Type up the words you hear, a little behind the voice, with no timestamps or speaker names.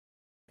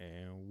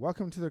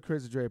Welcome to the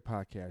Crazy Dre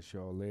Podcast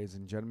Show, ladies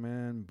and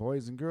gentlemen,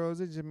 boys and girls.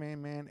 It's your main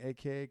man,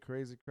 aka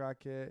Crazy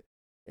Crockett,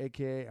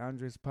 aka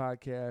Andres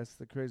Podcast,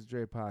 the Crazy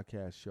Dre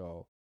Podcast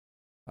Show.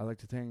 I'd like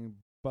to thank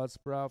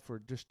Buzzsprout for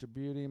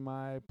distributing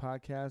my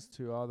podcast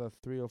to all the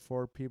 3 or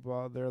 4 people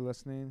out there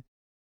listening.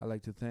 I'd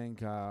like to thank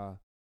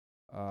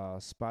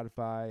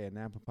Spotify and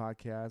Apple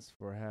Podcasts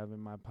for having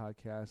my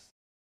podcast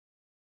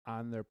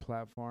on their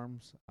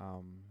platforms.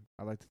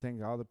 I'd like to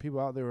thank all the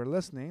people out there who are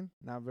listening.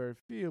 Not very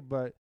few,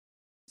 but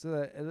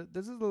so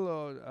this is a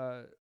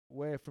little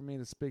way for me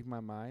to speak my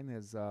mind,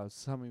 as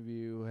some of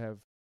you have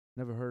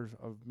never heard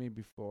of me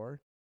before.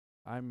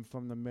 I'm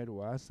from the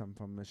Midwest. I'm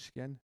from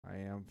Michigan. I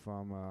am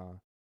from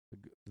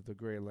the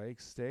Great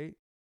Lakes state.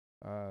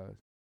 Uh,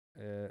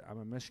 I'm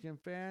a Michigan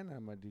fan.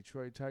 I'm a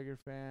Detroit Tiger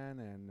fan,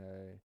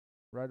 and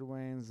Red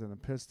Wings and the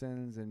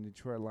Pistons and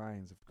Detroit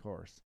Lions, of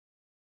course.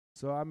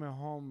 So I'm a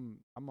home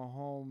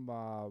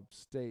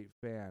state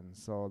fan.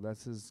 So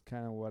this is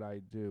kind of what I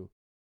do.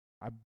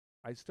 I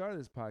I started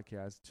this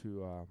podcast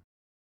to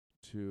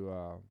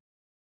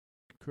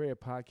create a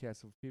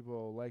podcast of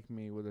people like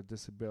me with a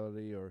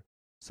disability or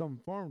some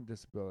form of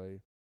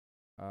disability.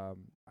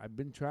 I've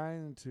been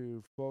trying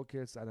to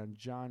focus on a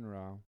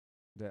genre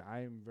that I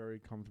am very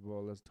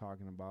comfortable with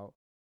talking about.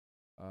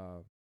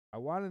 Uh, I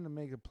wanted to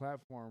make a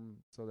platform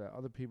so that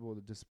other people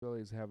with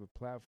disabilities have a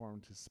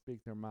platform to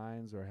speak their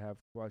minds or have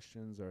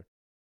questions or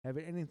have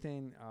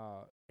anything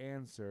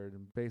answered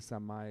based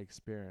on my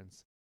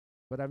experience.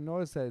 But I've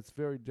noticed that it's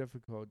very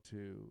difficult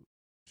to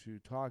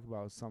talk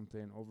about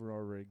something over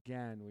and over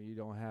again when you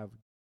don't have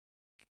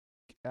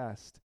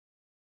guests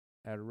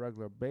at a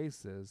regular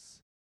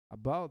basis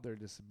about their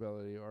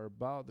disability or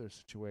about their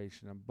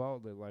situation,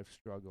 about their life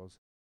struggles.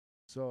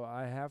 So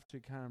I have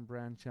to kind of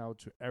branch out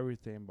to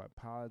everything about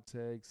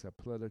politics,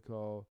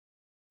 political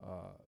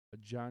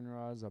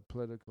genres,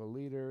 political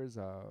leaders,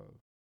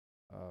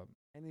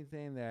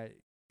 anything that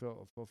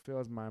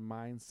fulfills my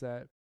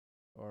mindset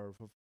or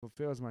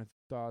fulfills my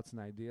thoughts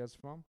and ideas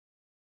from.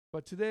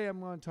 But today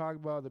I'm going to talk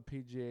about the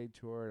PGA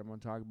Tour. I'm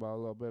going to talk about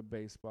a little bit of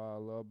baseball, a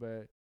little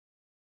bit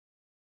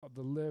of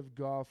the Live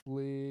Golf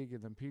League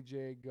and the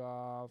PGA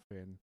Golf,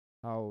 and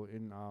how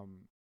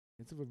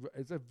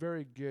it's a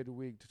very good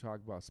week to talk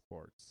about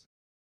sports.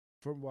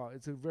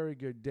 It's a very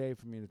good day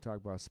for me to talk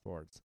about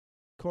sports.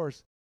 Of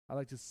course, I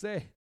like to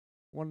say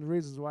one of the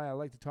reasons why I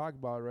like to talk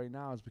about it right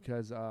now is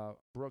because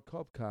Brooke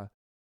Koepka,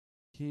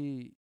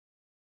 he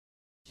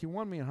he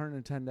won me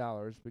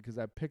 $110 because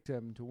I picked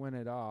him to win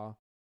it all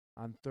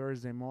on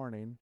Thursday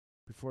morning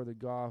before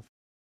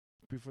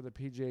before the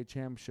PGA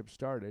Championship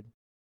started.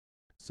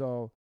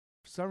 So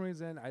for some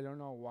reason, I don't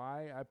know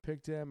why I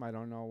picked him. I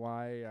don't know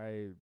why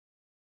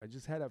I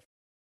just had a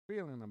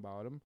feeling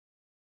about him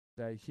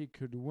that he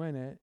could win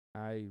it.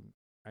 I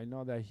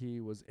know that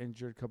he was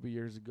injured a couple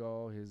years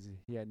ago.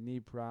 He had knee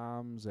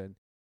problems, and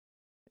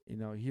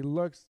he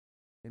looks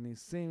and he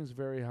seems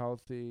very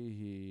healthy.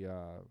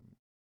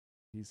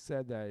 He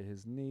said that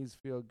his knees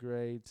feel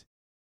great,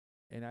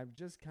 and I've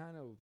just kind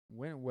of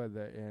went with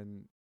it,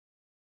 and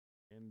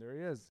there he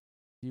is.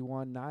 He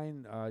won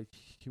nine.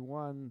 He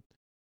won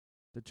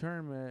the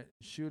tournament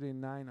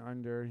shooting 9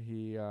 under.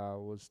 He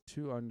was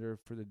 2 under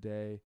for the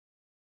day.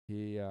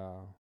 He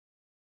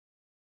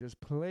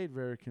just played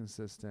very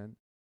consistent.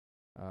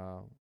 Uh,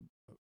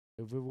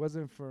 if it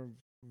wasn't for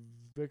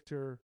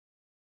Victor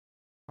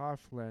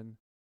Hovland,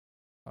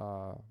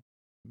 uh,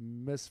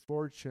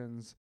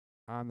 misfortunes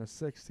on the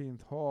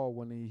 16th hole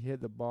when he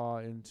hit the ball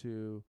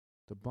into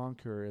the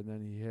bunker and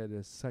then he hit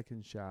his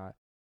second shot,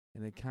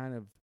 and it kind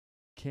of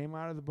came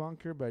out of the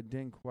bunker but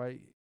didn't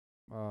quite.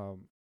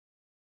 Um,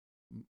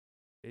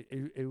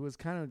 it was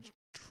kind of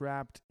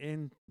trapped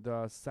in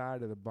the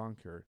side of the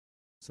bunker,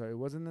 so it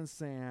wasn't in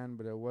sand,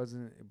 but it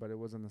wasn't. But it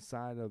was on the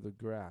side of the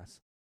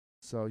grass,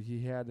 so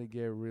he had to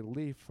get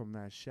relief from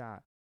that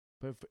shot.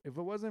 But if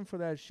it wasn't for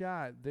that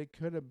shot, they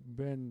could have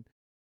been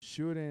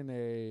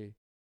shooting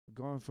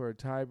going for a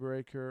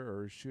tiebreaker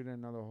or shooting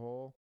another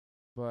hole.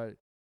 But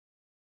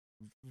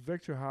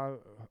Victor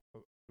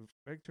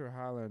Victor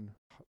Holland,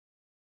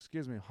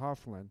 excuse me,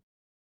 Hoffland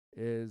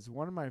is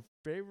one of my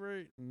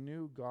favorite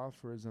new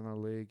golfers in the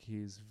league.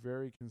 He's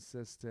very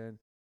consistent.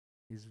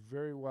 He's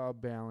very well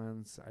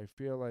balanced. I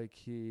feel like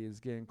he is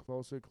getting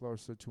closer and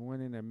closer to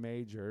winning a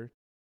major.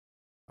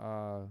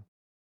 Uh,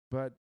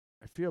 but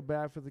I feel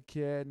bad for the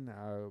kid.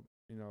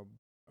 You know,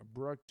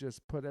 Brooke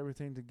just put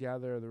everything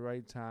together at the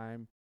right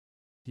time.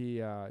 He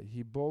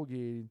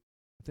bogeyed.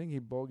 I think he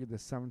bogeyed the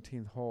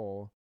 17th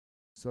hole,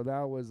 so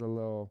that was a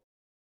little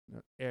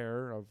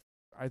error of.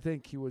 I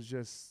think he was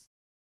just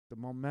the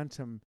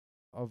momentum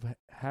of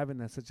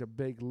having such a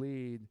big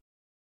lead.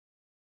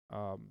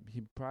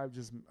 He probably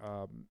just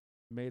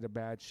made a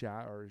bad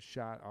shot or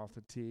shot off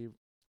the tee,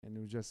 and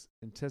he was just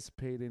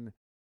anticipating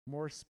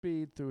more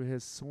speed through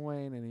his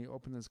swing, and he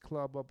opened his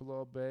club up a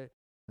little bit,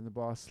 and the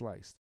ball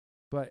sliced.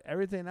 But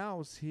everything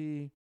else,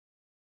 he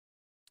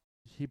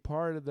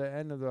parted the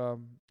end of the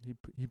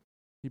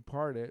he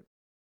parted,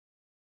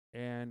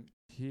 and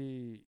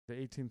the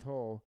 18th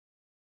hole,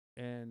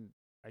 and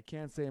I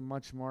can't say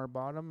much more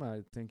about him.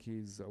 I think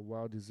he's a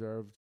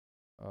well-deserved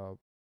uh,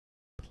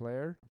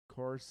 player. Of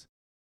course,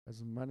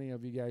 as many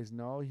of you guys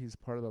know, he's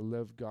part of the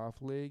Live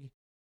Golf League.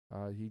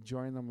 He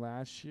joined them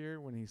last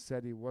year when he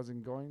said he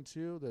wasn't going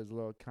to. There's a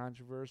little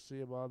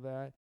controversy about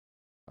that.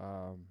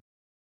 Um,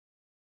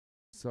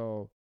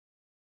 so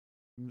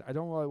I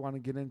don't really want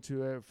to get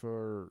into it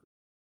for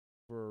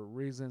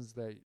reasons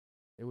that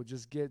it would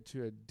just get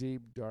to a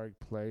deep, dark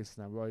place,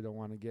 and I really don't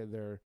want to get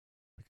there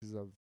because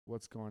of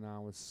what's going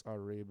on with Saudi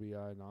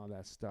Arabia and all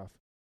that stuff.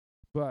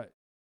 But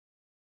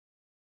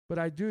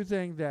I do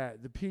think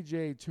that the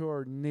PGA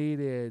Tour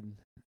needed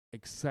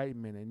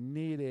excitement and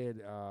needed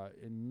a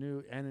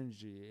new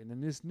energy, and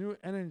in this new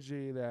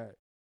energy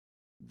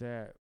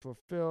that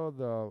fulfilled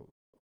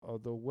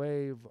the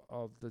wave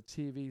of the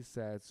TV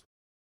sets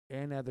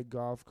and at the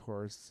golf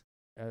course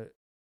at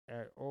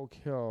Oak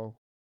Hill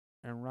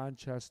in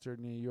Rochester,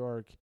 New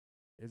York,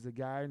 is a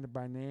guy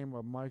by name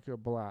of Michael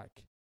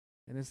Black.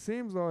 And it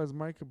seems though as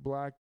Michael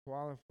Black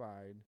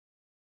qualified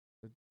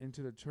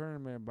into the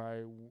tournament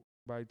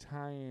by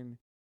tying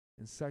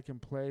in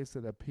second place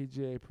at the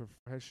PGA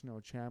Professional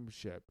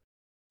Championship.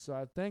 So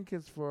I think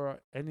it's for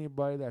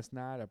anybody that's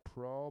not a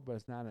pro, but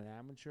it's not an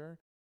amateur.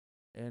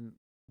 And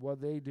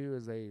what they do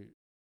is they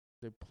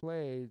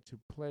play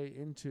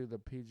into the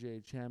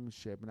PGA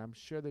Championship, and I'm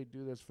sure they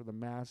do this for the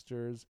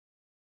Masters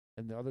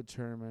and the other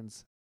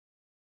tournaments,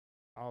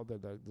 all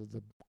the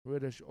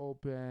British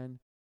Open.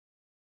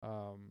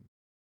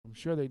 I'm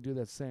sure they do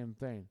that same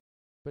thing,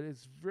 but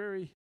it's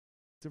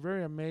a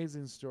very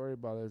amazing story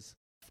about this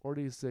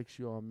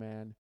 46-year-old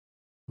man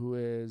who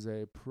is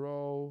a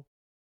pro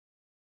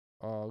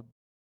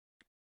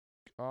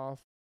golf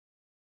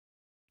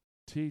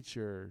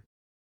teacher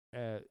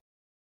at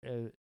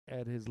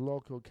at his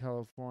local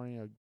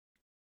California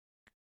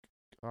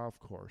golf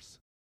course.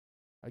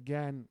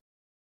 Again,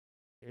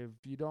 if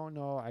you don't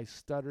know, I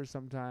stutter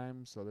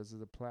sometimes, so this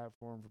is a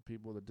platform for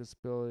people with a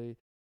disability.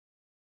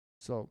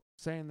 So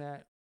saying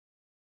that,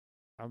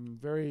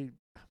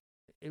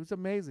 it was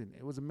amazing.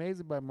 It was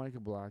amazing by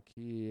Michael Block.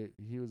 He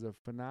was a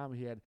phenomenal.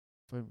 He had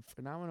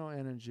phenomenal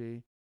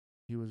energy.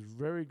 He was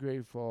very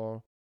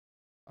grateful.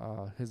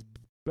 His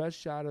best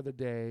shot of the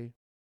day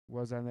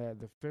was on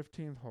the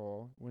 15th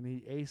hole when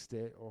he aced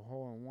it, or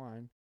hole in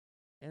one,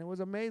 and it was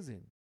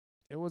amazing.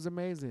 It was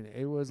amazing.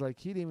 It was like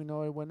he didn't even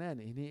know it went in.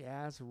 And he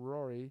asked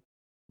Rory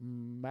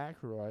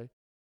McIlroy,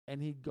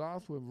 and he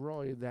golfed with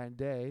Rory that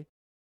day.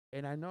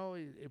 And I know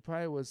it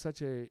probably was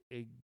such a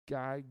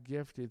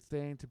God-gifted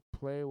thing to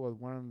play with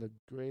one of the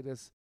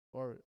greatest,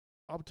 or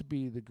up to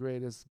be the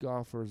greatest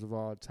golfers of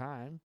all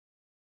time.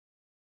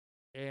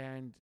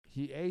 And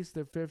he aced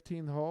the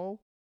 15th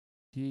hole.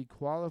 He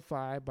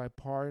qualified by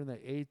parring the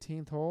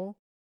 18th hole.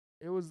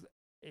 It was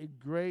a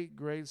great,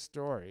 great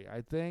story.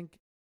 I think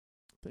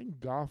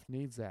golf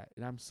needs that,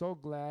 and I'm so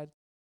glad.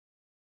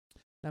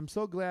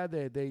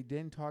 That they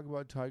didn't talk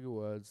about Tiger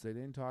Woods. They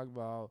didn't talk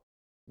about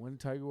when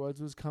Tiger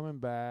Woods was coming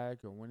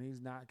back, or when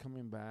he's not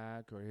coming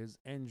back, or his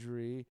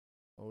injury,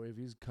 or if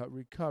he's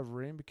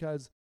recovering.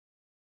 Because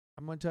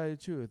I'm gonna tell you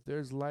the truth.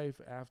 There's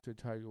life after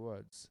Tiger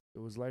Woods.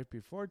 There was life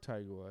before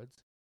Tiger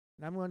Woods,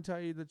 and I'm gonna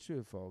tell you the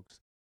truth, folks.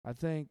 I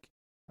think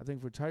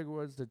for Tiger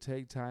Woods to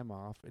take time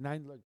off, and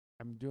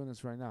I'm doing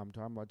this right now. I'm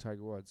talking about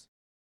Tiger Woods.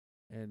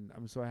 And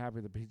I'm so happy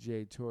the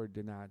PGA Tour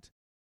did not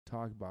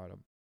talk about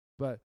him.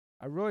 But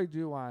I really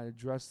do want to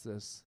address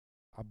this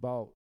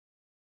about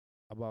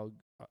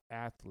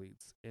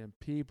athletes and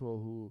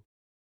people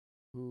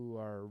who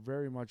are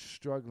very much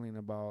struggling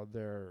about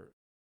their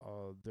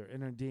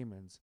inner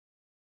demons.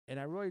 And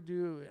I really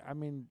do. I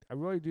mean, I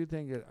really do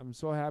think that I'm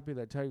so happy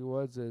that Tiger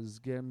Woods is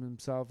getting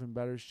himself in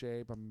better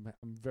shape. I'm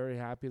very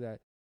happy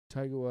that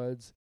Tiger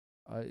Woods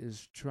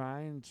is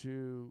trying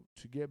to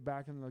get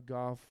back in the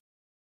golf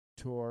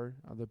tour,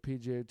 the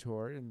PGA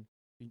Tour, and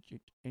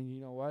you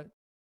know what?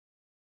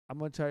 I'm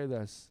gonna tell you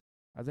this.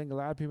 I think a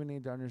lot of people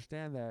need to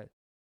understand that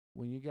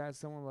when you got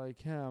someone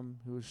like him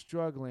who is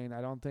struggling, I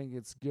don't think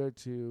it's good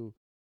to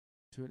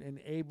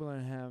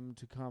enabling him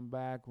to come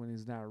back when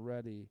he's not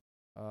ready,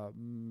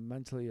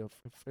 mentally or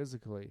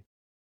physically.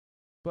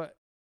 But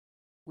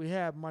we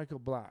have Michael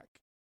Black,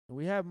 and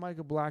we have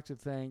Michael Black to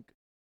thank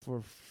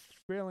for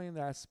filling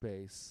that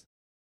space,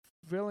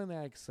 filling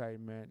that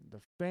excitement.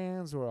 The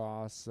fans were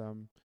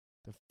awesome.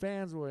 The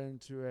fans were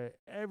into it.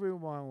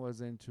 Everyone was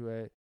into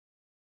it.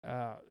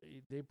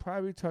 They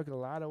probably took a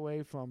lot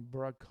away from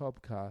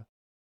Koepka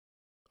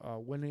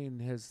winning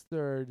his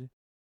third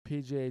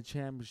PGA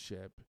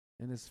Championship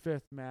in his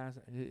fifth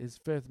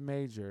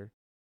major.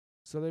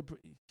 So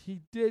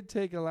he did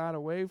take a lot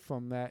away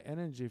from that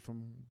energy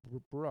from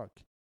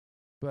Brooke.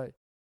 But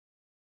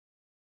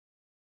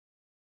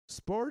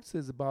sports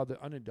is about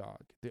the underdog.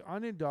 The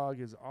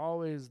underdog is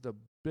always the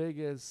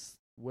biggest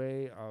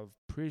way of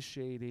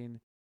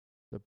appreciating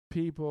the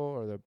people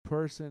or the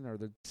person or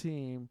the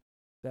team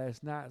that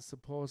is not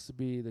supposed to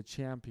be the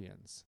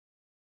champions,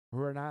 who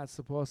are not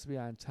supposed to be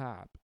on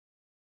top.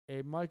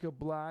 And Michael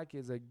Black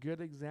is a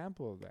good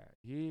example of that.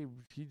 He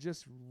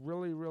just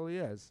really, really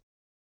is.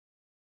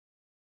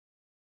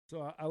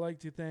 So I like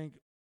to thank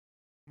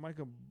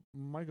Michael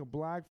Michael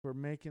Black for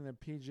making the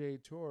PGA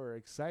Tour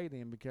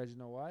exciting because you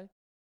know what?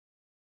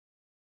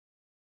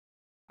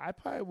 I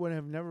probably would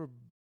have never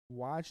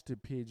watched the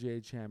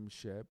PGA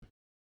Championship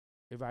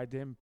if I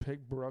didn't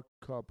pick Brooke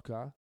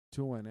Koepka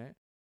to win it,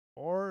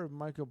 or if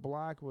Michael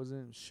Black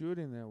wasn't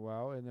shooting it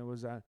well and it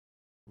was a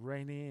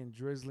rainy and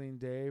drizzling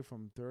day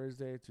from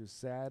Thursday to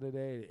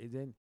Saturday. It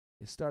didn't.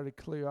 It started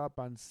to clear up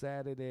on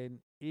Saturday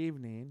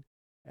evening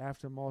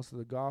after most of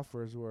the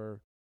golfers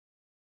were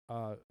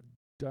uh,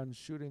 done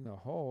shooting the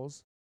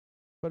holes.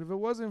 But if it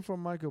wasn't for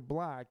Michael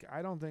Black,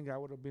 I don't think I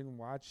would have been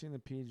watching the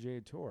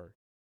PGA Tour.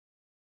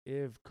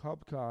 If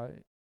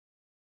Koepka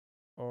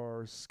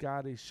or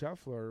Scotty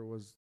Scheffler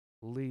was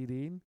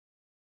leading,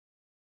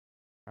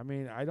 I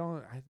mean, I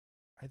don't.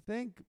 I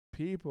think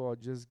people are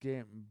just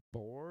getting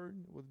bored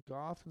with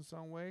golf in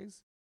some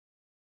ways.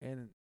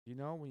 And you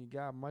know, when you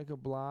got Michael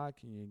Block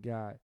and you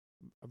got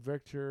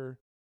Victor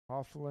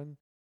Hoffman,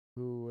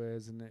 who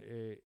is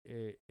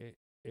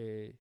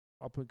a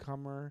up and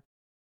comer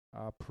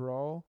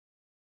pro,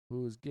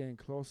 who is getting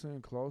closer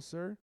and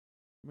closer.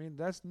 I mean,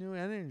 that's new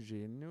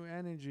energy, and new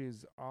energy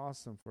is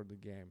awesome for the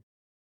game.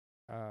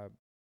 Uh,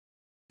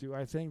 do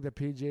I think the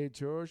PGA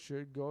Tour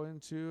should go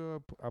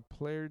into a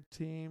player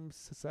team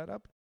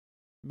setup?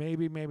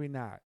 Maybe, maybe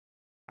not.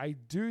 I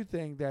do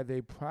think that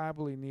they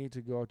probably need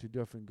to go to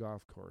different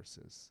golf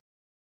courses.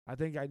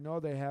 I know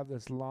they have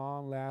this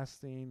long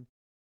lasting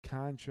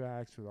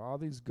contracts with all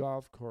these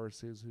golf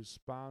courses who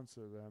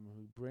sponsor them,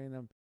 who bring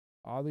them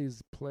all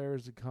these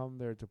players to come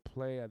there to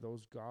play at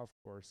those golf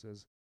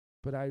courses.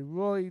 But I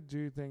really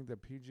do think the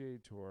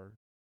PGA Tour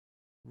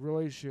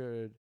really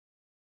should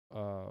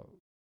uh,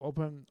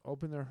 open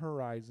their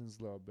horizons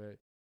a little bit,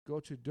 go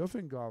to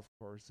different golf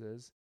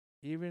courses,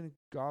 even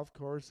golf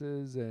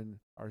courses in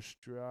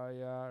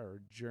Australia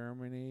or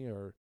Germany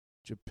or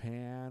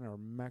Japan or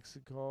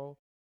Mexico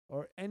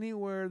or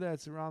anywhere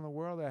that's around the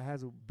world that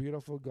has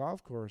beautiful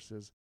golf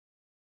courses.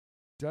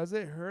 Does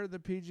it hurt the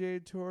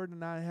PGA Tour to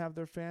not have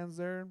their fans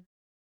there?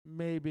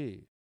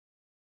 Maybe.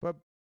 But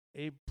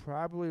it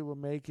probably will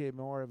make it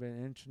more of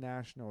an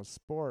international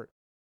sport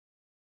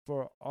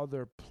for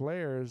other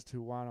players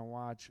to want to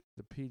watch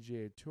the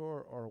PGA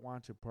Tour or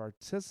want to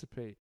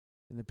participate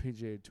in the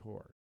PGA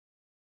Tour.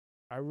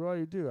 I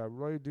really do. I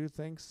really do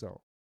think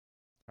so.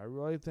 I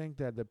really think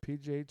that the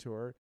PGA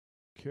Tour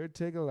could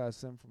take a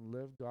lesson from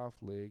Live Golf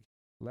League,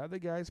 let the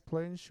guys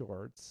play in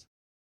shorts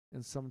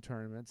in some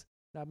tournaments.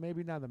 Now,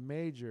 maybe not the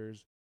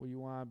majors where you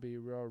want to be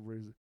real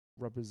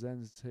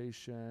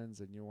representations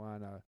and you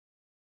want to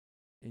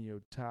in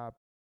your top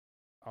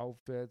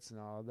outfits and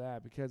all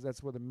that because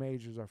that's what the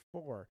majors are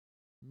for.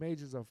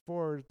 Majors are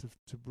for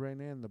to bring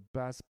in the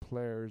best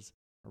players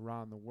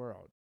around the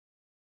world.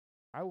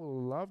 I would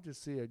love to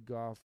see a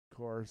golf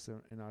course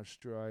in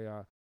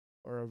Australia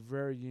or a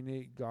very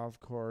unique golf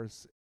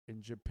course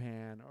in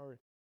Japan or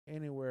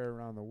anywhere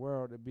around the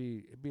world. It'd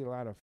be a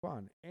lot of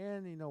fun.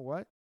 And you know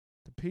what?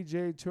 The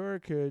PGA Tour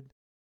could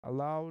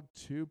allow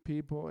two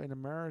people in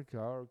America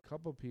or a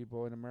couple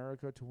people in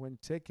America to win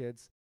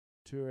tickets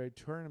to a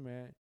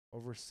tournament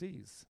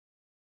overseas.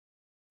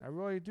 I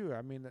really do.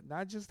 I mean,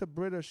 not just the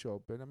British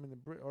Open. I mean, the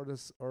Brit or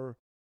this or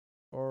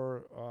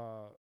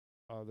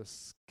the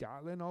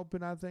Scotland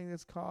Open. I think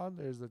it's called.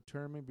 There's a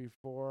tournament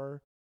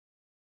before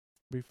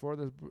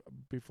the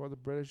before the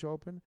British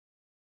Open,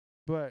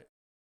 but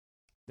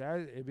that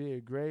it'd be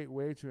a great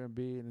way to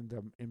be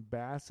an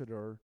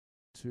ambassador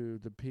to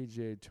the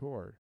PGA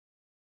Tour.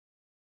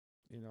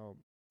 You know,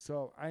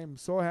 so I am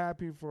so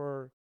happy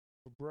for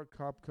Brooke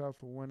Koepka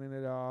for winning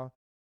it all.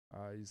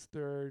 He's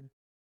third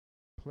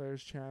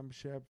Players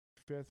Championship,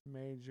 fifth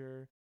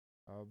major.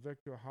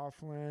 Victor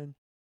Hoffman.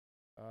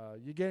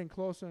 You're getting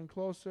closer and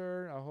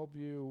closer. I hope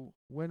you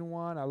win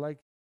one.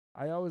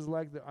 I always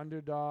like the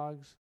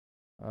underdogs.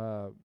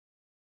 Uh,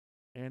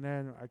 and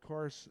then of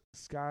course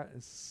Scotty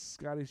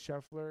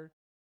Scheffler.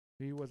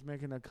 He was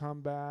making a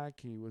comeback.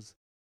 He was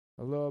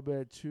a little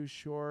bit too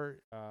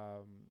short.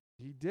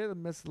 He did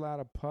miss a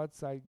lot of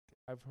putts.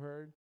 I've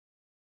heard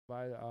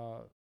by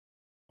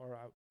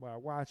I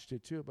watched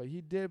it too. But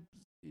he did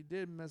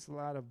miss a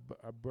lot of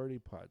birdie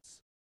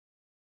putts,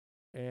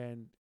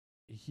 and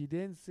he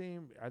didn't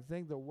seem. I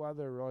think the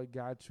weather really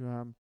got to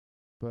him,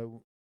 but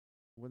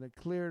when it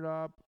cleared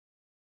up,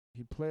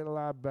 he played a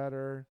lot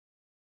better.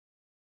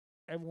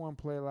 Everyone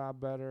played a lot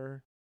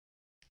better.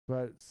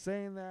 But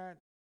saying that,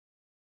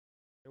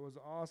 it was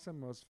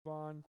awesome. It was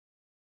fun.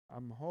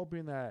 I'm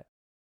hoping that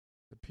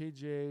the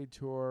PGA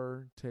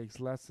Tour takes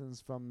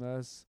lessons from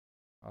this.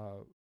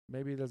 Uh,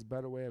 Maybe there's a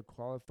better way of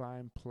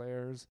qualifying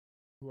players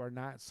who are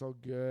not so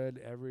good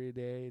every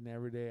day and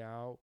every day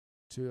out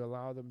to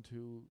allow them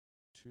to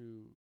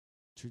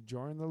to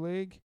join the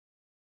league.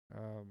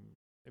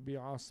 It'd be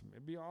awesome.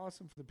 It'd be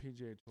awesome for the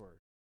PGA Tour.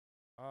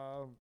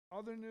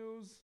 Other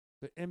news: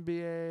 the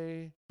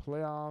NBA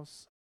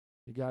playoffs.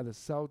 You got the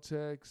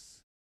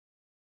Celtics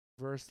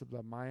versus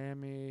the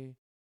Miami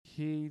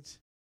Heat.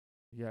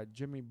 You got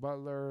Jimmy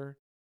Butler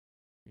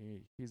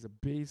He's a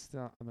beast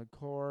on the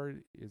court.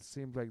 It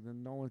seems like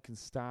no one can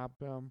stop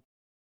him.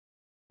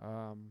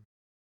 Um,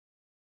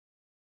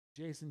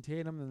 Jason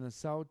Tatum and the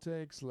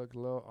Celtics look a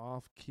little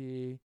off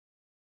key.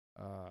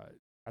 Uh,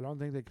 I don't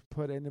think they could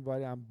put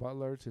anybody on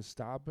Butler to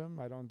stop him.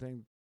 I don't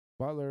think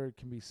Butler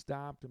can be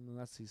stopped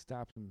unless he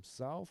stops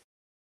himself.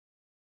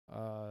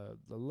 The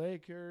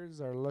Lakers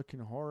are looking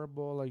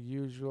horrible like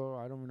usual.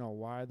 I don't even know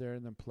why they're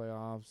in the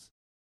playoffs.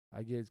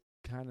 I get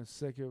kind of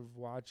sick of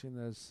watching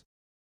this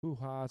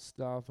hoo-ha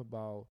stuff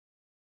about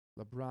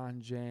LeBron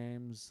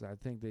James. I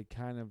think they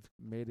kind of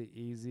made it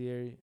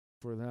easier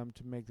for them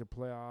to make the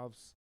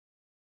playoffs.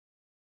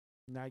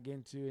 Not get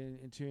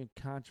into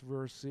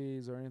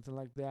controversies or anything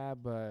like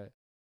that, but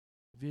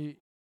if you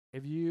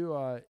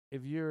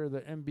if you're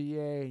the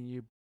NBA and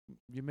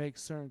you make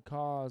certain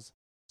calls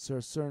so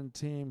certain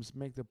teams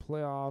make the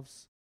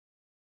playoffs,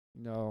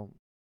 you know,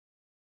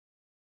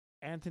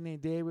 Anthony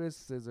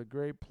Davis is a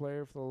great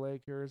player for the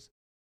Lakers,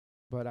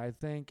 but I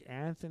think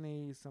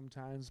Anthony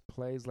sometimes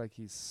plays like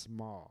he's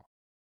small.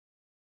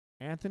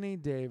 Anthony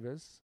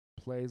Davis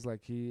plays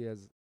like he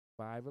is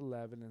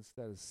 5'11"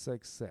 instead of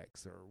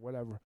 6'6" or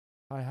whatever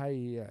how high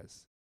he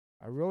is.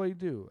 I really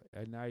do.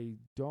 And I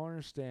don't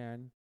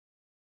understand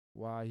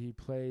why he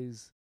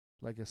plays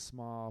like a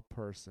small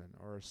person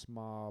or a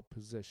small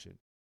position.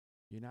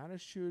 You're not a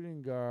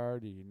shooting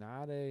guard. You're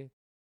not a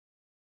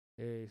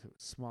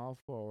small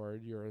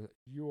forward.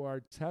 You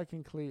are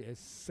technically a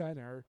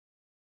center.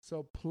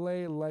 So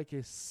play like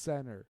a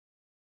center.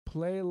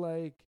 Play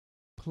like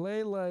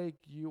play like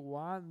you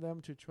want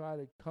them to try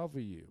to cover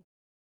you.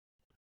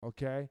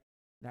 Okay?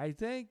 Now I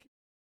think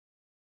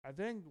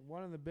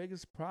one of the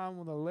biggest problems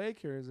with the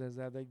Lakers is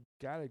that they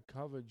gotta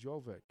cover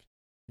Jovic.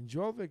 And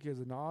Jovic is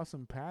an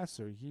awesome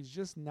passer. He's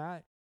just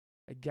not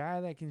a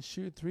guy that can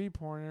shoot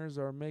 3-pointers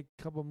or make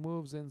a couple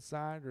moves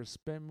inside or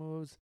spin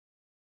moves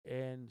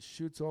and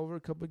shoots over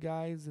a couple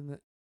guys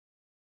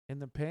in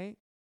the paint.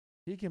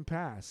 He can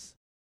pass.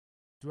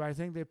 Do I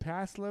think they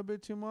pass a little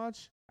bit too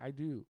much? I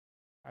do.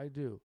 I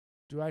do.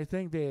 Do I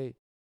think they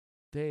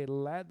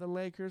let the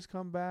Lakers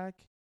come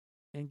back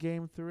in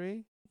game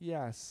 3?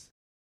 Yes.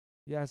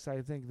 Yes,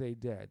 I think they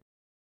did.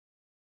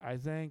 I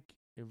think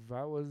if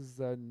I was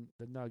the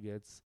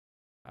Nuggets,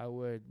 I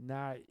would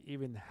not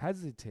even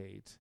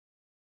hesitate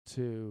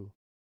to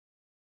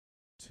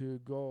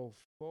go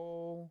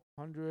full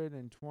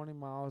 120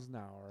 miles an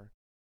hour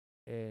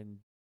and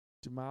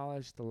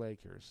demolish the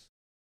Lakers.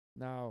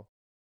 Now,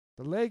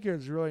 the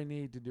Lakers really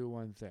need to do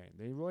one thing.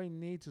 They really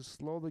need to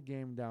slow the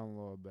game down a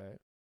little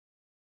bit.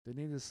 They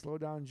need to slow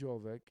down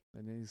Jovic.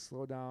 They need to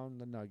slow down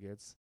the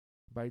Nuggets.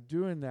 By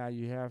doing that,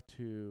 you have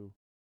to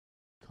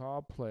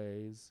call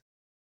plays.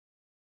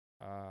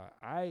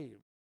 I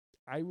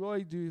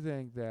really do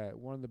think that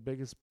one of the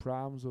biggest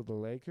problems with the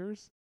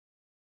Lakers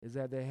is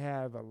that they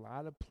have a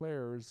lot of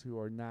players who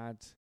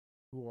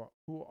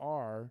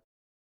are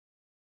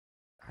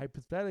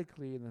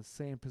hypothetically in the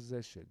same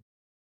position.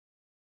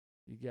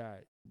 You got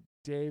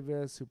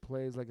Davis who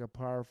plays like a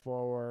power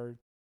forward,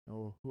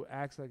 or who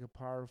acts like a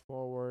power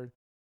forward.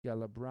 You got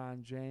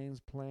LeBron James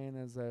playing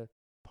as a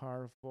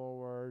power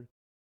forward.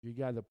 You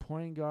got the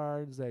point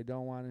guards that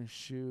don't want to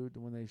shoot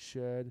when they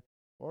should,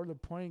 or the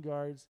point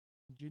guards.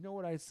 Do you know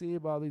what I see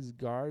about these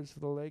guards for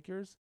the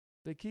Lakers?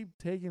 They keep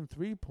taking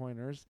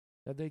 3-pointers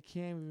that they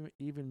can't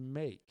even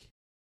make.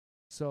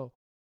 So,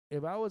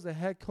 if I was the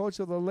head coach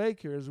of the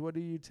Lakers, what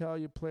do you tell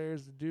your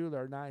players to do that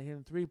are not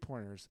hitting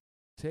 3-pointers?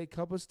 Take a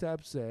couple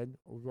steps in,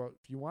 or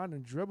if you want to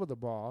dribble the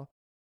ball.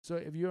 So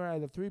if you're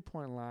at the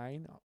 3-point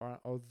line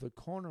or the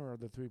corner of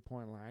the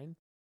 3-point line,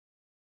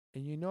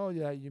 and you know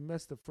that you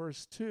missed the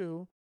first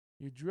two,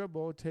 you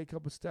dribble, take a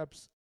couple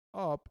steps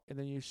up, and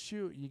then you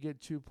shoot, you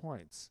get 2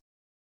 points.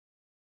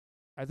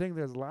 I think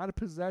there's a lot of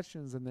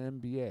possessions in the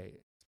NBA,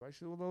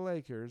 especially with the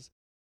Lakers,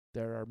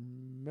 that are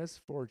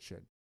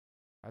misfortune.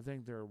 I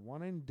think they're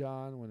one and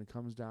done when it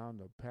comes down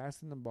to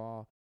passing the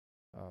ball,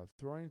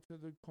 throwing to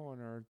the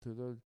corner,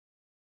 to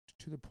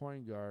the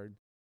point guard,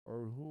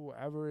 or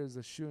whoever is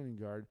the shooting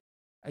guard.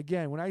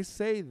 Again, when I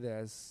say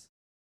this,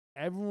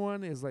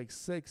 everyone is like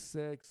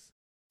 6'6",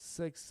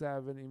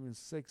 6'7", even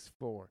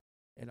 6'4",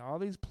 and all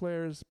these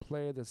players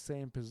play the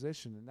same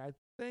position. And I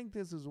think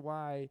this is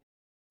why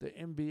the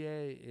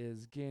NBA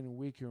is getting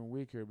weaker and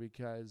weaker,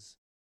 because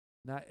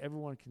not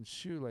everyone can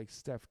shoot like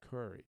Steph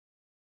Curry.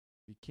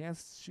 If you can't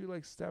shoot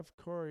like Steph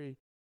Curry,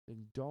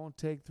 then don't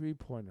take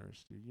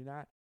 3-pointers. You're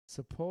not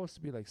supposed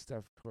to be like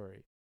Steph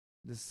Curry.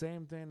 The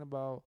same thing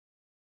about,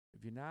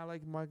 if you're not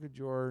like Michael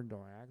Jordan,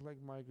 don't act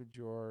like Michael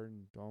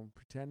Jordan. Don't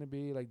pretend to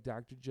be like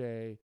Dr.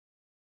 J,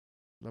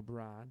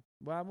 LeBron.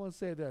 Well, I'm going to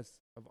say this.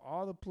 Of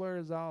all the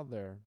players out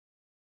there,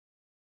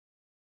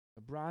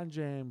 LeBron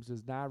James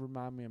does not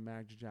remind me of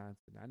Magic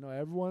Johnson. I know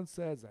everyone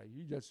says that.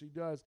 He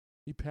does.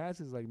 He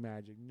passes like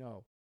Magic.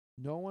 No.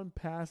 No one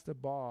passed the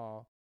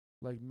ball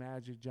like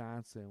Magic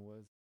Johnson,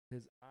 with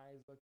his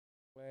eyes looking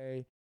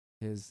away,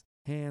 his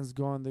hands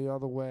going the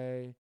other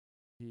way.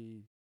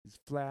 He's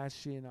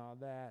flashy and all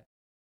that.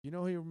 You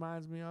know who he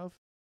reminds me of?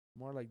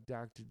 More like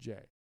Dr. J.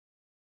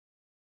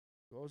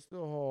 goes to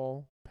the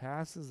hole,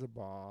 passes the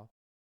ball.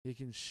 He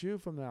can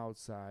shoot from the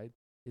outside.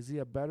 Is he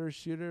a better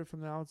shooter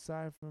from the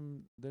outside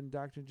than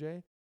Dr.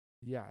 J?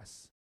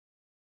 Yes.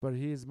 But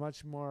he's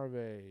much more of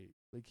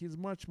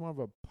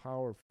a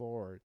power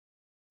forward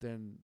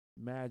than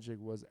Magic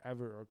was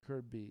ever or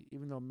could be,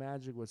 even though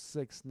Magic was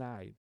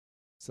 6'9".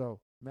 So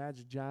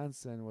Magic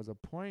Johnson was a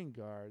point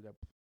guard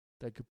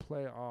that could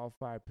play all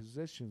five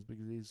positions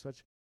because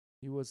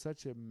he was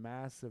such a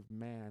massive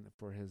man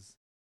for his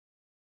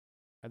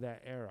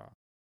that era.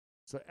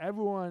 So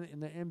everyone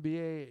in the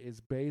NBA is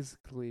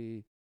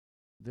basically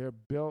they're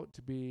built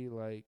to be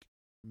like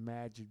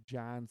Magic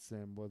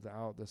Johnson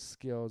without the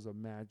skills of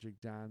Magic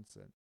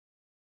Johnson.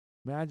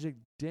 Magic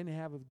didn't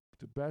have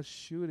the best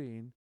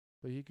shooting,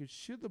 but he could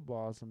shoot the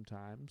ball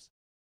sometimes.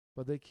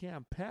 But they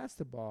can't pass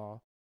the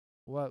ball.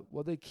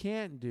 What they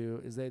can't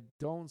do is they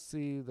don't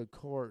see the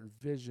court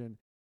vision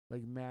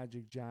like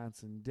Magic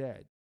Johnson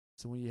did.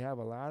 So when you have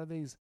a lot of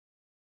these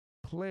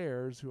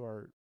players who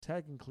are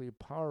technically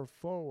power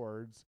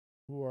forwards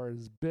who are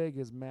as big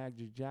as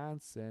Magic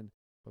Johnson,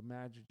 but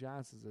Magic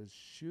Johnson's a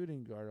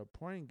shooting guard, a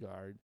point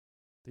guard,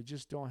 they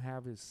just don't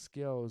have his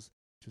skills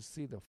to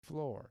see the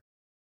floor.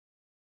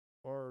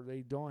 Or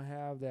they don't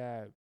have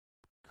that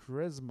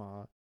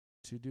charisma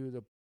to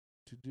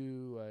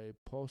do a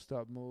post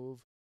up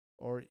move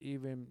or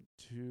even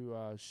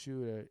to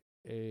shoot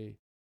a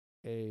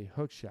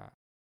hook shot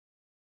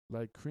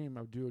like Kareem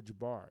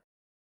Abdul-Jabbar.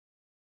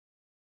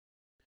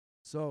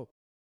 So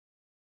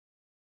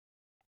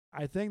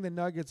I think the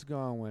Nuggets are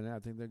going to win. I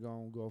think they're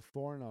going to go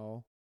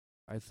 4-0.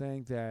 I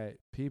think that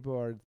people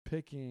are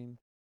picking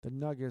the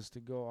Nuggets to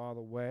go all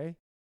the way.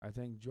 I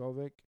think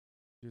Jovic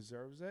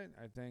deserves it.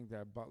 I think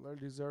that Butler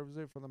deserves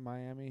it for the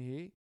Miami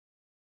Heat.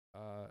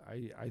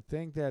 I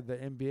think that the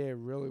NBA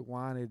really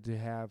wanted to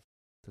have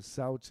the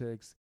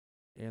Celtics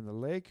and the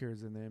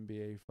Lakers in the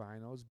NBA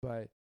Finals,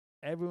 but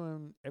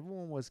everyone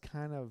was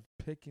kind of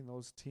picking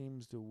those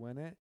teams to win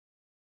it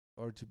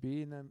or to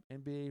be in the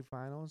NBA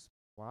Finals.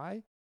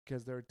 Why?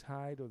 Because they're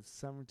tied with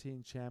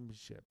 17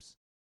 championships.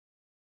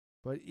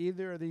 But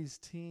either of these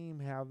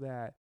teams have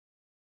that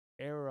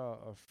era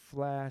of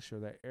flash or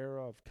the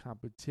era of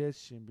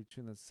competition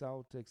between the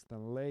Celtics and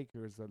the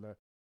Lakers or the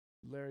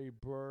Larry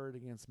Bird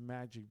against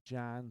Magic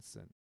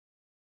Johnson.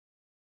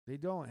 They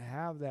don't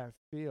have that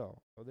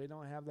feel, or they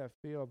don't have that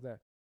feel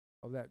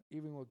of that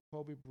even with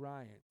Kobe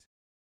Bryant.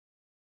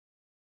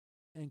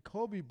 And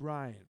Kobe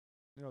Bryant,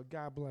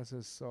 God bless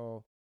his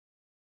soul,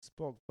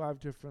 spoke 5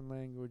 different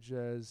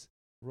languages,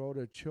 wrote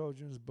a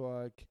children's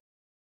book,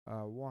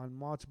 won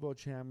multiple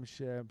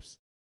championships.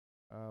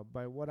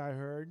 By what I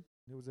heard,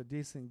 he was a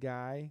decent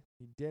guy.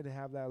 He did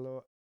have that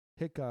little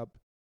hiccup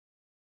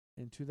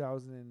in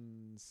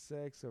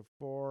 2006 or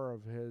 4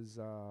 of his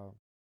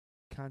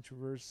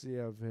controversy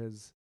of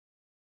his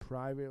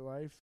private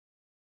life.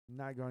 I'm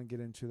not going to get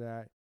into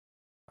that.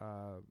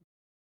 I'm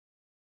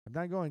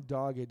not going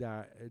doggy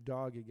guy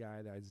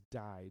that's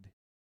died.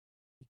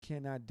 He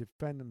cannot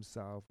defend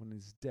himself when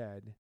he's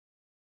dead.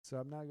 So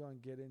I'm not going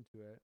to get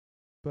into it.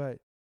 But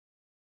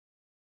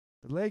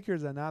the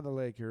Lakers are not the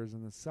Lakers,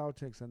 and the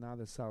Celtics are not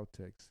the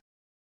Celtics.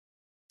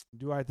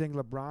 Do I think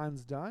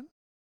LeBron's done?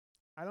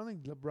 I don't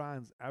think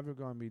LeBron's ever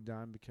going to be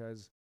done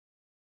because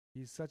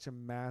he's such a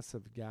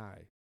massive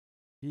guy.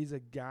 He's a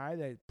guy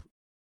that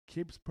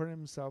keeps putting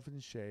himself in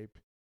shape.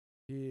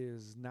 He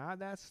is not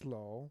that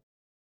slow.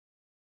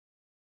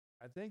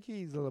 I think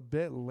he's a little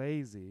bit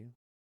lazy.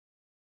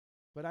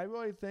 But I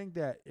really think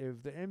that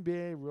if the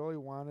NBA really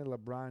wanted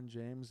LeBron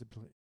James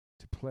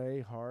to play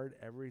hard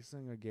every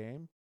single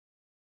game,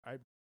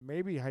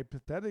 maybe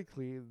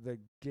hypothetically the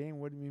game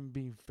wouldn't even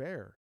be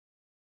fair.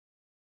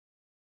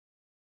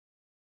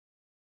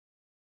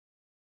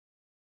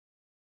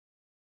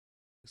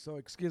 So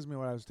excuse me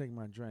while I was taking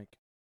my drink.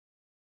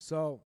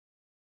 So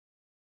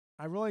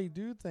I really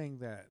do think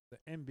that the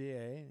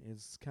NBA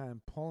is kind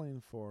of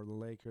pulling for the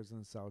Lakers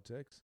and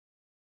Celtics.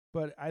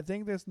 But I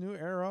think this new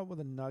era with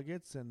the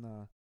Nuggets and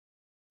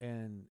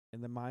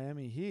the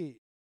Miami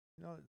Heat,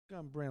 it's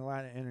gonna bring a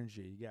lot of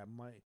energy. You got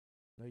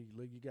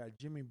you got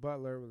Jimmy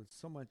Butler with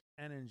so much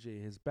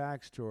energy. His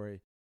backstory,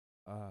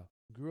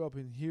 grew up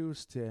in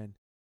Houston.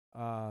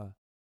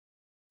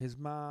 His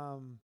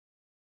mom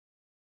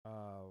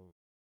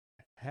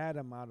had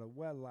him out of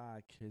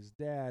wedlock. His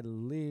dad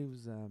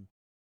leaves him.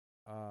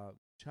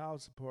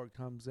 Child support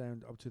comes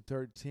in up to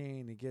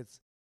 13. He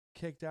gets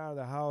kicked out of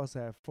the house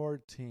at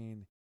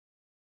 14.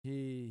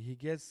 He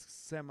gets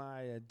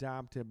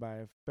semi-adopted by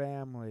a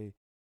family.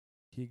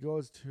 He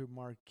goes to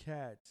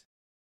Marquette.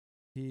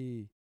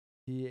 He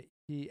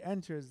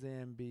enters the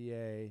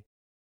NBA,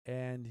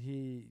 and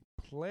he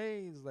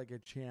plays like a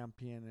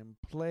champion and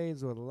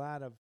plays with a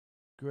lot of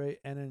great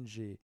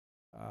energy.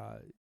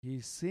 He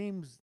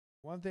seems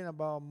one thing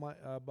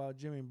about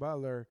Jimmy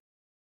Butler.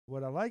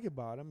 What I like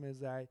about him is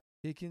that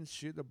he can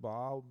shoot the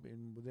ball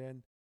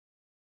within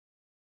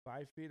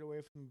 5 feet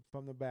away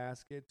from the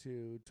basket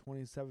to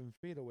 27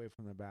 feet away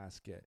from the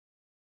basket.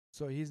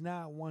 So he's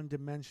not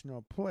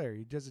one-dimensional player.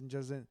 He doesn't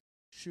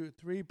shoot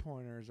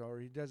 3-pointers, or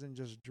he doesn't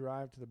just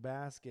drive to the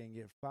basket and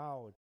get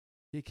fouled.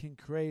 He can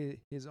create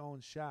his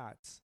own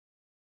shots.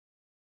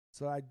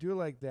 So I do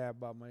like that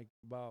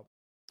about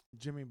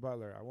Jimmy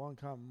Butler. I want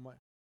to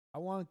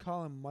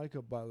call him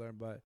Michael Butler,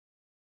 but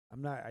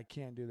I'm not. I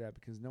can't do that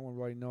because no one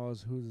really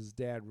knows who his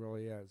dad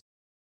really is.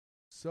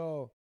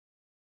 So,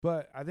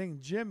 but I think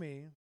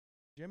Jimmy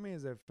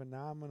is a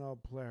phenomenal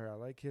player. I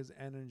like his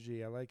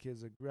energy. I like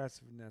his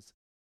aggressiveness.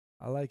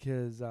 I like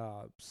his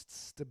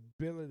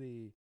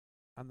stability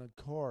on the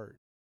court.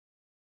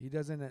 He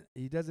doesn't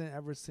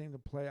ever seem to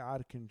play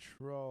out of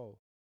control.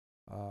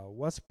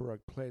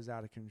 Westbrook plays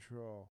out of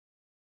control.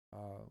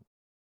 Uh,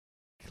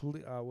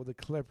 with the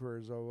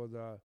Clippers or with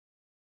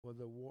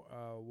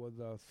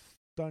the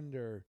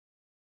Thunder,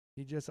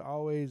 he just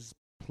always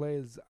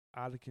plays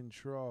out of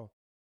control.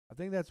 I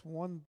think that's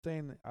one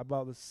thing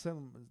about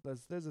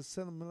there's a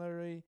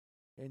similarity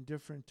and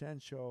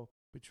differential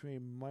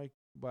between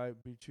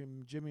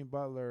Jimmy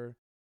Butler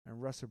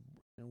and Russell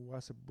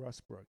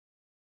Westbrook.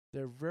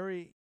 They're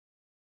very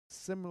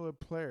similar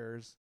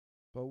players,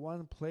 but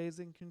one plays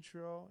in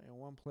control and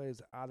one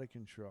plays out of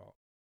control.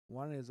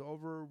 One is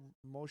over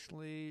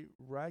emotionally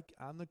wrecked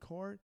on the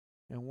court,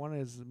 and one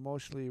is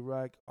emotionally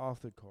wrecked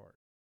off the court.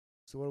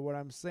 So what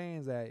I'm saying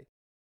is that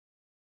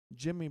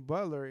Jimmy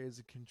Butler is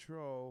in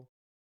control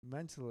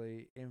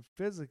mentally and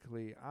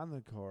physically on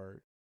the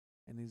court,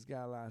 and he's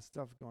got a lot of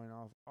stuff going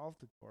off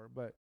the court,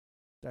 but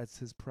that's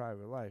his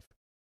private life.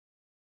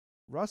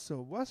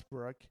 Russell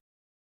Westbrook,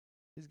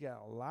 he's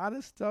got a lot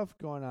of stuff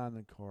going on in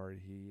the court.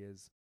 He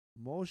is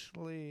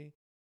emotionally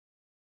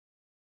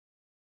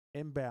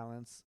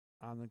imbalanced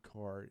on the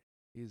court.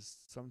 He's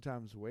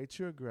sometimes way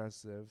too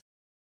aggressive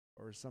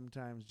or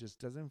sometimes just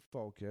doesn't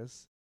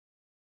focus,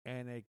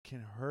 and it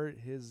can hurt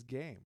his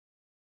game.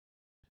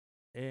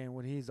 And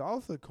when he's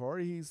off the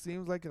court, he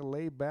seems like a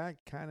laid back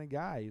kind of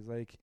guy. He's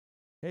like,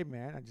 hey,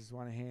 man, I just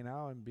want to hang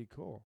out and be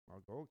cool.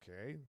 I'll go,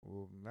 okay,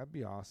 well, that'd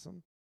be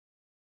awesome.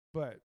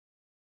 But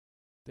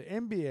the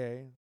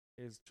NBA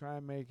is trying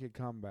to make a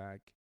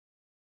comeback.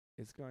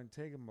 It's going to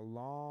take them a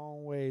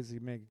long ways to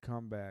make a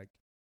comeback.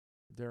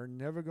 They're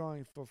never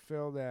going to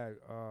fulfill that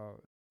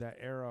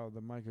era,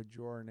 the Michael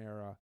Jordan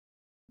era.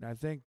 And I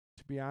think,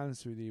 to be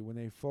honest with you, when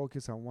they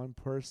focus on one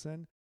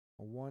person,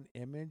 on one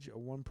image of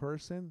one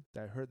person,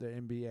 that hurt the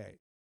NBA.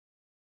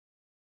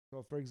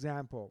 So, for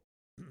example,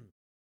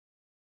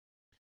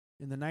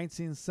 in the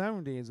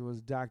 1970s, it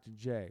was Dr.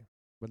 J,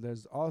 but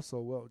there's also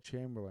Wilt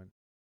Chamberlain.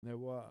 There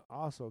was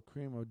also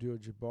Kareem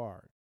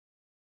Abdul-Jabbar,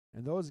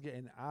 and those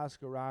getting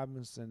Oscar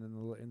Robinson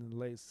in the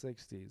late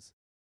 60s.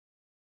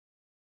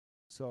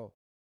 So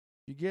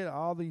you get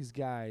all these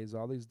guys,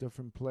 all these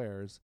different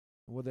players.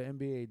 And what the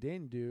NBA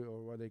didn't do,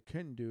 or what they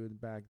couldn't do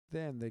back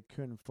then, they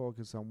couldn't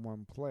focus on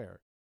one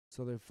player.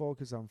 So they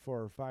focused on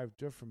 4 or 5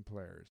 different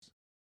players.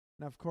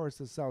 Now, of course,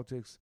 the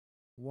Celtics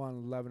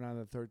won 11 out of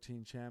the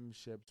 13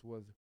 championships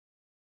with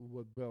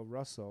Bill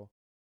Russell,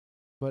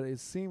 but it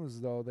seems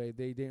as though they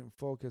didn't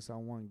focus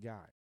on one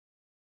guy.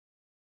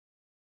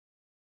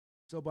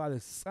 So by the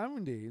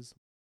 70s,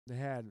 they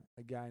had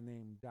a guy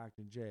named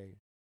Dr. J,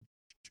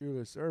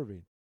 Julius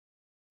Erving.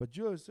 But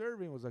Julius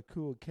Erving was a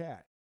cool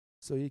cat.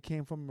 So he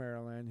came from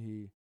Maryland.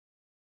 He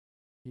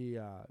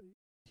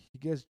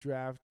gets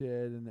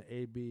drafted in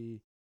the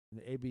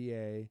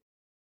ABA.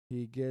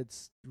 He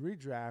gets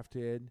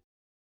redrafted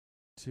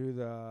to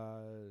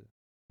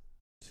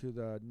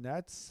the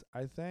Nets,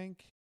 I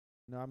think.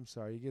 No, I'm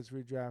sorry. He gets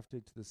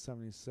redrafted to the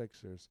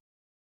 76ers.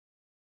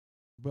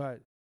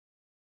 But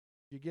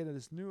you get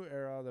this new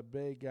era, the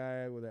big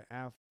guy with an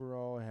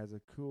afro, has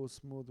a cool,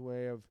 smooth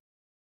way of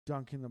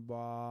dunking the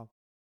ball.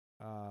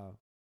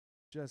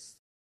 Just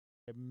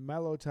a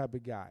mellow type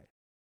of guy.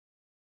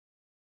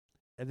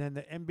 And then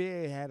the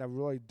NBA had a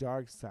really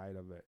dark side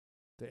of it.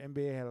 The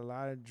NBA had a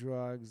lot of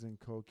drugs and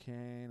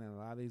cocaine and a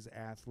lot of these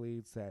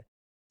athletes that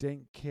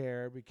didn't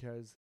care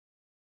because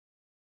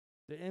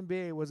the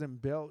NBA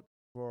wasn't built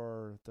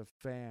for the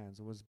fans.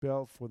 It was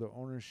built for the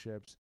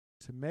ownerships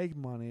to make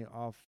money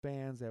off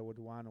fans that would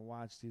want to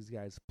watch these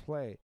guys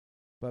play.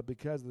 But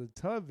because the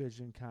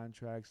television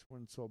contracts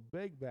weren't so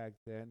big back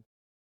then,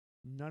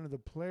 none of the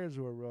players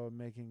were really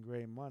making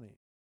great money.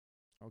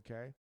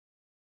 Okay?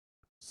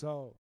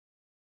 So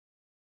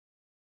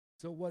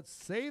what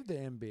saved the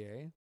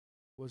NBA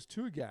was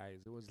 2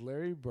 guys. It was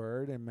Larry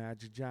Bird and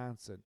Magic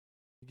Johnson.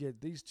 You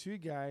get these 2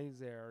 guys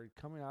that are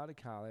coming out of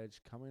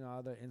college, coming out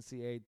of the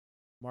NCAA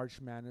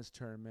March Madness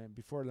tournament,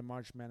 before the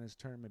March Madness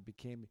tournament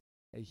became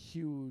a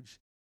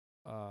huge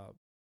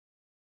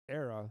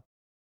era.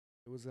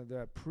 It was in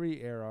the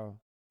pre-era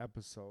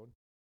episode.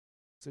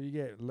 So you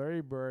get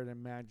Larry Bird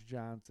and Magic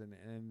Johnson,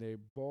 and they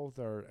both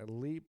are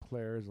elite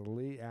players,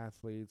 elite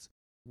athletes.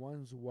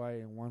 One's white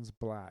and one's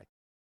black.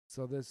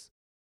 So this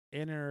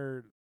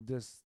inner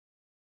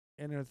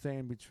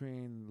thing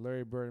between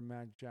Larry Bird and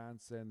Magic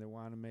Johnson, they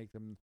want to make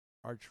them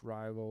arch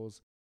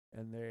rivals,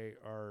 and they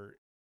are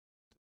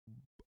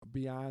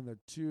beyond the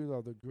 2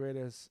 of the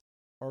greatest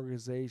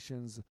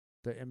organizations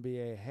the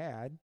NBA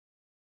had.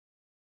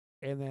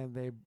 And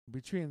then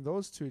between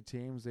those two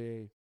teams,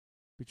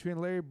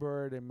 between Larry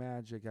Bird and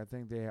Magic, I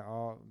think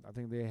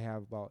they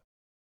have about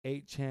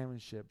 8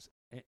 championships,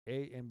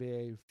 8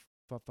 NBA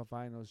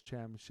Finals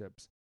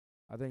championships.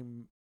 I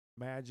think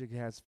Magic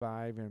has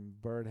 5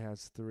 and Bird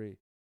has 3.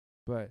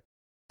 But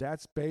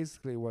that's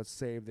basically what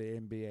saved the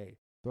NBA.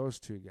 Those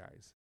two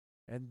guys.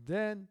 And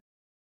then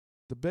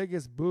the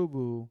biggest boo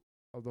boo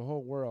of the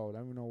whole world. I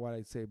don't know why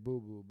I say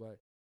boo boo, but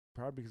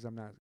probably because I'm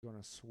not going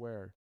to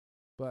swear.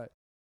 But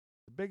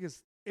the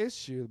biggest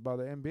issue about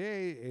the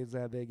NBA is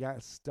that they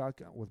got stuck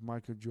with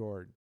Michael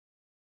Jordan.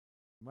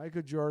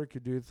 Michael Jordan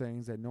could do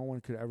things that no one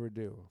could ever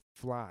do.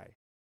 Fly.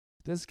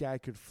 This guy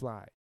could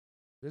fly.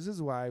 This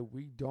is why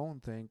we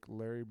don't think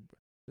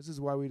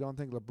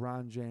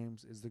LeBron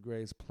James is the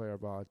greatest player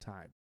of all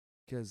time.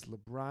 Because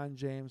LeBron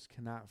James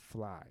cannot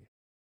fly.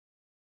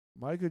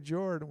 Michael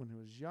Jordan, when he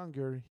was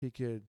younger, he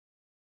could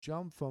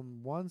jump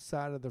from one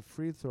side of the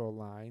free throw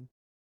line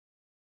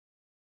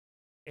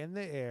in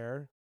the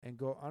air and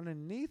go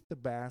underneath the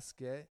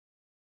basket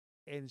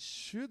and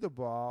shoot the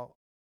ball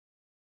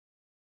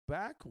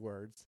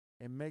backwards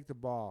and make the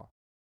ball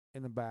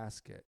in the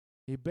basket.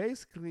 He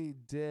basically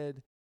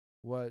did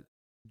what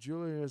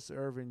Julius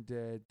Erving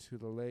did to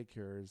the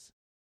Lakers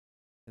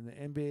in the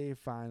NBA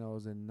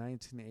Finals in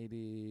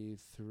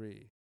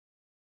 1983.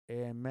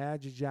 And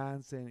Magic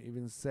Johnson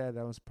even said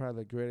that was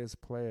probably the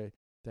greatest player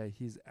that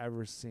he's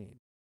ever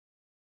seen.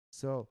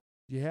 So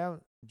you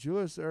have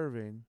Julius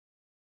Erving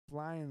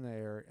flying in the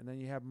air, and then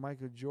you have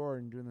Michael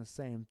Jordan doing the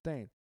same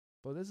thing.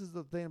 But this is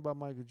the thing about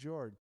Michael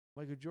Jordan.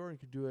 Michael Jordan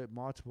could do it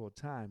multiple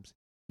times.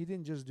 He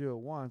didn't just do it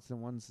once,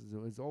 and once it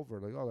was over,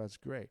 like, oh, that's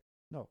great.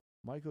 No,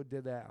 Michael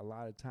did that a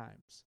lot of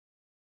times.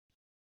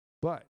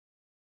 But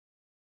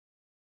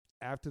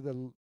after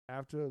the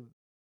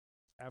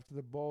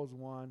Bulls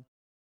won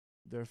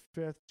their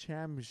 5th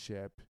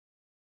championship,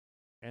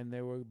 and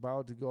they were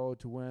about to go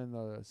to win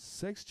the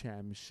 6th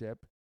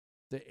championship,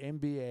 the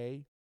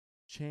NBA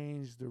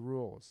changed the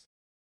rules.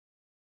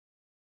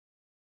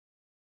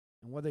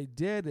 And what they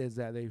did is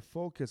that they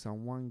focused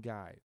on one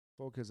guy,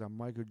 focused on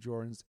Michael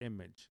Jordan's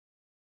image.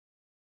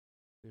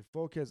 They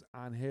focused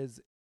on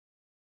his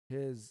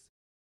era.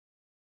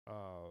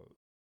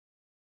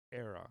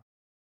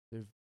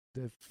 They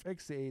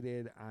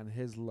fixated on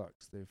his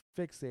looks. They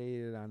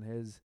fixated on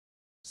his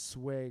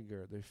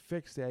swagger. They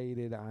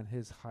fixated on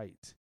his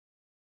height.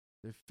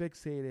 They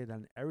fixated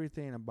on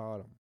everything about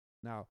him.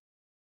 Now,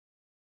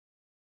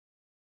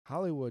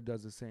 Hollywood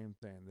does the same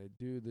thing. They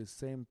do the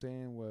same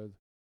thing with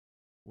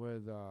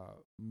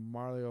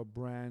Marlon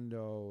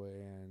Brando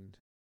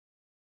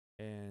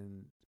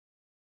and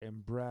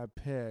Brad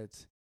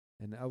Pitt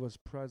and Elvis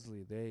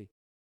Presley. They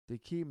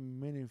keep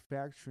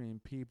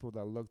manufacturing people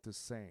that look the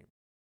same.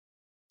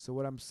 So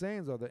what I'm saying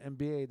is, though, the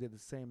NBA did the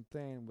same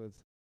thing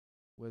with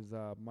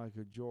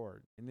Michael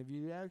Jordan. And if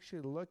you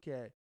actually look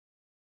at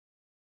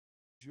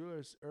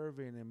Julius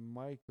Erving and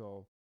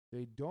Michael,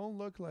 they don't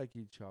look like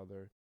each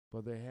other,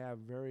 but they have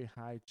very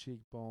high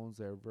cheekbones.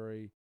 They're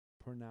very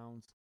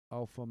pronounced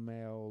alpha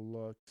male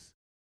looks.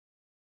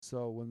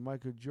 So when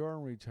Michael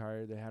Jordan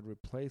retired, they had to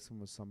replace him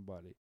with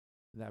somebody.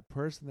 And that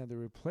person that they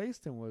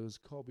replaced him with was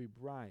Kobe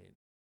Bryant.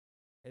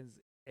 And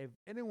if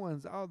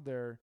anyone's out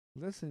there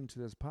listening to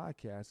this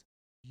podcast,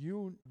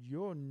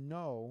 you'll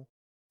know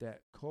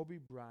that Kobe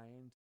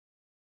Bryant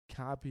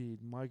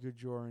copied Michael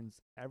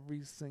Jordan's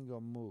every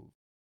single move.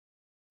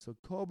 So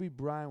Kobe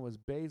Bryant was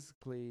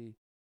basically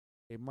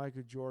a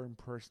Michael Jordan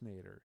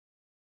impersonator.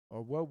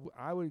 Or what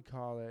I would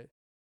call it,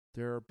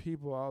 there are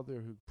people out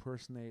there who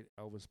impersonate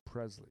Elvis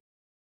Presley.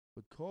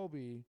 But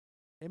Kobe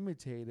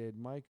imitated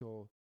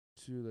Michael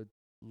to the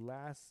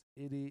last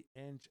itty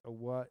inch of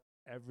what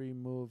every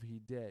move he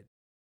did.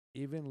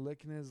 Even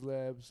licking his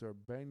lips or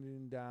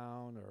bending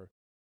down or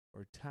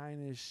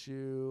tying his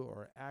shoe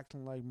or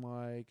acting like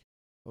Mike.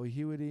 Or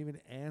he would even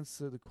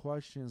answer the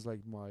questions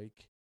like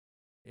Mike.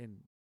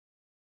 And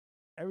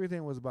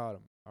everything was about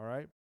him, all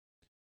right?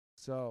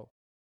 So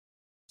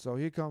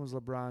here comes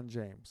LeBron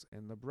James.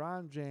 And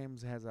LeBron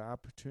James has an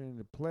opportunity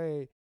to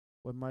play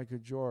with Michael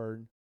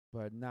Jordan,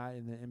 but not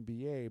in the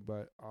NBA,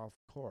 but off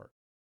court.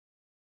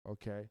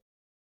 Okay?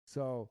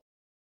 So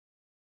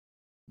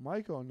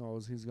Michael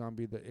knows he's going to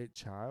be the it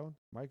child.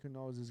 Michael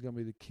knows he's going to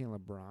be the king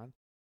LeBron.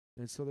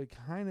 And so they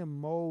kind of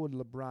mold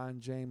LeBron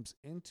James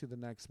into the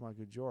next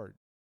Michael Jordan.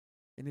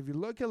 And if you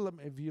look at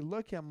LeBron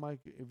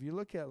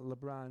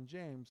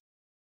James,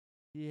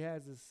 he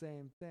has the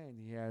same thing.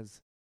 He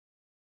has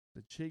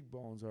the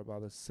cheekbones are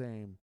about the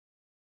same.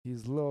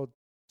 He's a little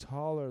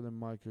taller than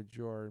Michael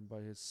Jordan,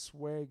 but his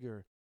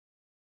swagger,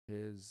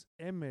 his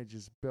image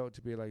is built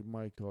to be like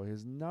Michael.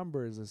 His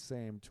number is the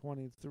same,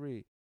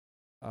 23.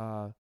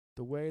 The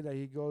way that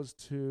he goes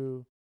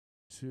to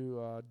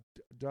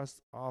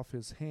dust off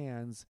his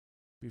hands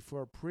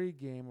before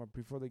pregame or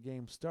before the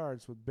game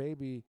starts with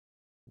baby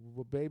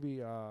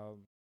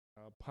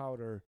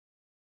powder.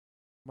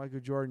 Michael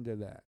Jordan did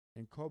that,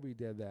 and Kobe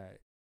did that.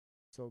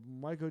 So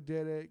Michael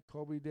did it,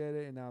 Kobe did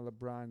it, and now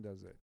LeBron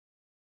does it.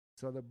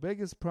 So the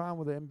biggest problem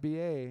with the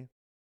NBA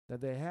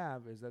that they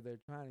have is that they're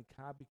trying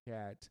to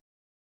copycat.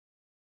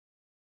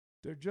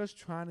 They're just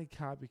trying to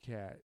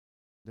copycat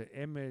the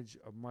image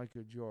of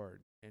Michael Jordan.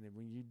 And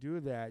when you do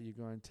that, you're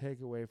going to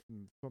take away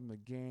from the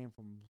game,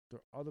 from the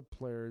other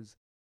players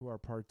who are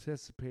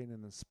participating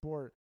in the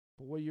sport.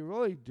 But what you're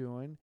really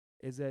doing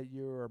is that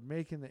you're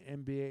making the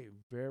NBA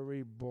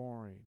very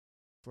boring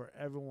for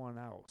everyone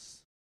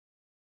else.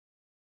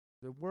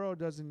 The world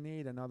doesn't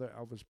need another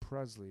Elvis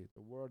Presley.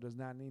 The world does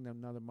not need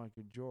another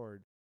Michael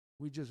Jordan.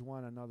 We just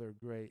want another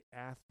great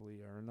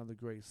athlete or another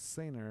great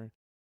singer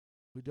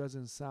who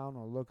doesn't sound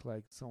or look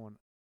like someone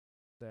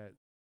that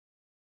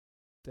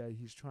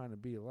he's trying to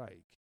be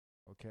like.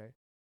 Okay?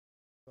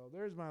 So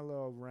there's my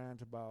little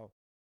rant about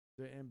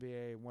the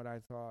NBA and what I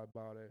thought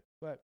about it.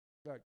 But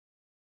look,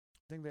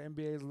 I think the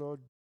NBA is a little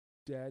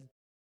dead.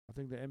 I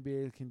think the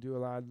NBA can do a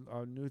lot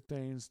of new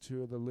things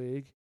to the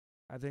league.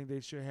 I think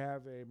they should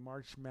have a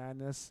March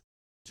Madness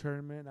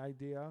tournament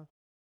idea.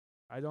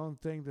 I don't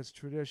think this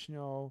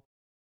traditional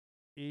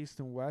East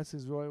and West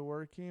is really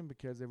working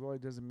because it really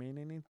doesn't mean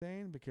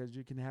anything because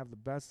you can have the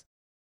best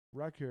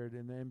record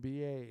in the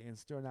NBA and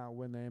still not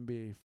win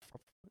the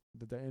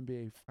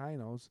NBA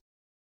finals.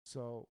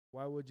 So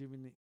why would you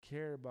even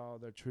care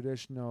about the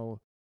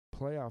traditional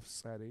playoff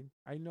setting?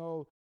 I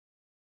know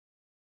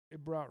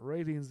it brought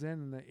ratings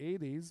in the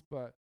 80s,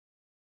 but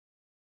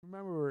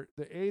remember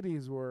the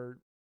 80s were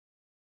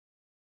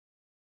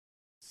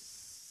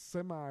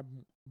semi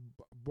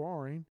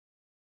boring.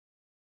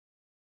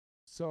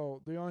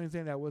 So the only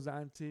thing that was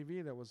on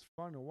TV that was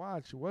fun to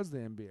watch was the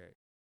NBA.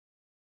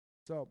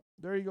 So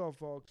there you go,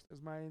 folks.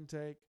 That's my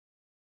intake.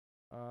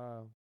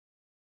 Uh,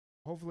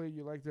 Hopefully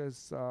you like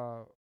this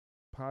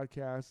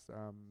podcast.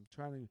 I'm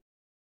trying to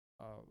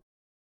uh,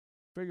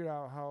 figure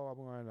out how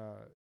I'm going to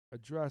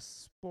address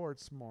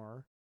sports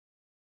more,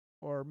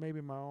 or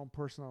maybe my own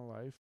personal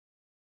life.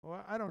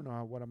 Well, I don't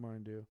know what I'm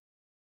going to do,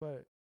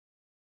 but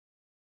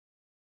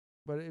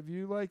if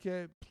you like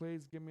it,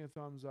 please give me a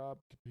thumbs up.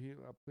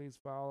 Please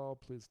follow.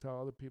 Please tell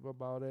other people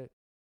about it.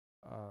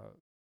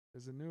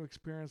 It's a new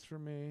experience for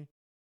me.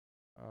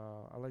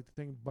 I'd like to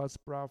thank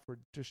Buzzsprout for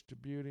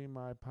distributing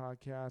my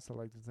podcast. I'd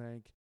like to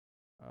thank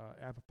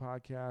Apple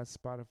Podcasts,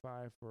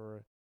 Spotify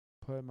for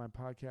putting my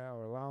podcast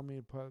or allowing me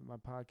to put my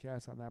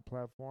podcast on that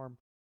platform.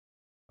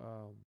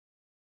 Um,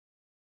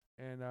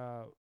 and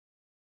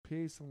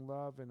peace and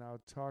love, and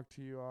I'll talk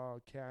to you all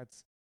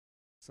cats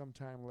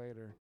sometime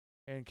later.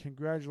 And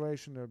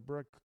congratulations to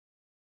Brooke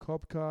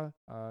Koepka.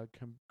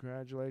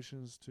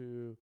 Congratulations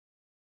to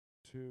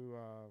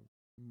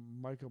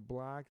Michael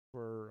Black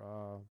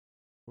for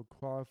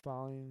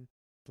qualifying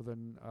for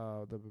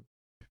the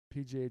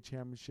PGA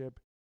Championship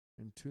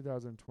in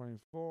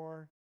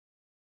 2024.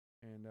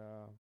 And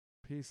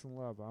peace and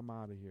love. I'm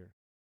out of here.